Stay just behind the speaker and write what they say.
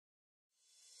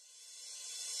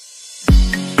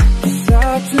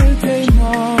Saturday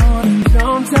morning,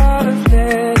 jumped out of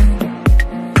bed,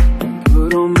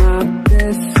 put on my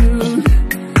best suit,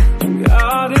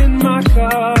 got in my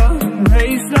car and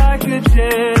raced like a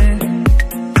jet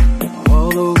all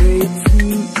the way to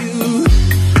you.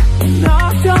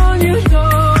 Knocked on your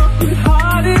door with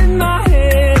heart in my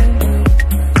head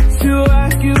to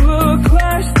ask you a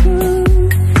question,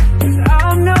 'cause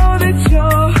I know that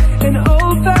you're an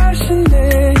old-fashioned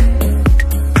man.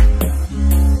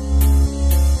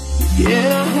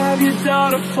 Can I have your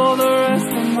daughter for the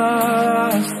rest of my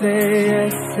life? Say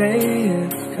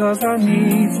yes, 'cause I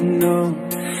need to know.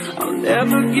 I'll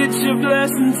never get your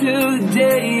blessing till the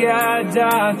day I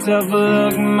die. Tough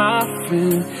luck, my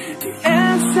friend. The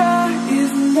answer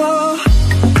is no.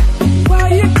 Why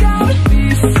you gotta be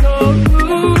so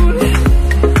rude?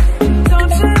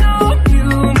 Don't you know I'm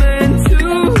human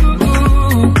too?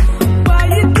 Why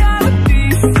you gotta be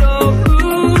so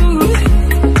rude?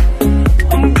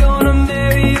 I'm gonna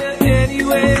marry you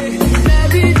anyway.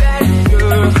 Marry that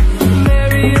girl.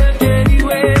 Marry you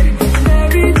anyway.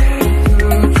 Marry that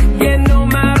girl. Yeah, no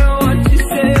matter what you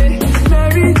say.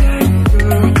 Marry that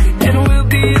girl, and we'll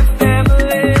be a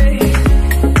family.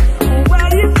 Why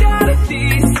you gotta be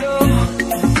so?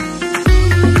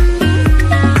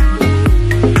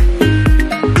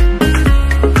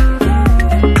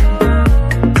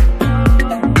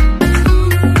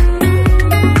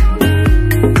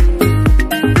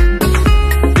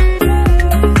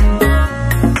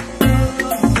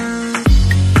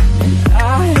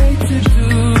 I hate to do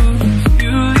this,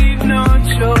 you leave no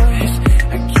choice.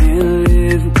 I can't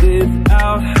live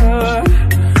without her.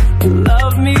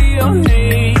 Love me or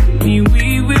hate me, we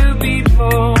will be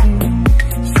born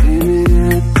standing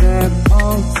at that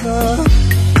altar.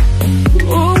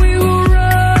 Oh, we will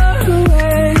run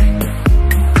away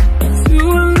to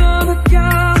another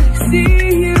galaxy,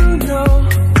 you know.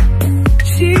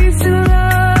 She's in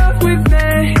love with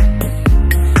me,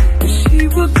 she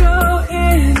will go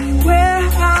anywhere.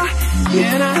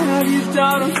 Can I have your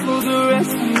daughter for the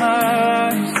rest of my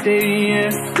life? Say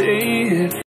yes,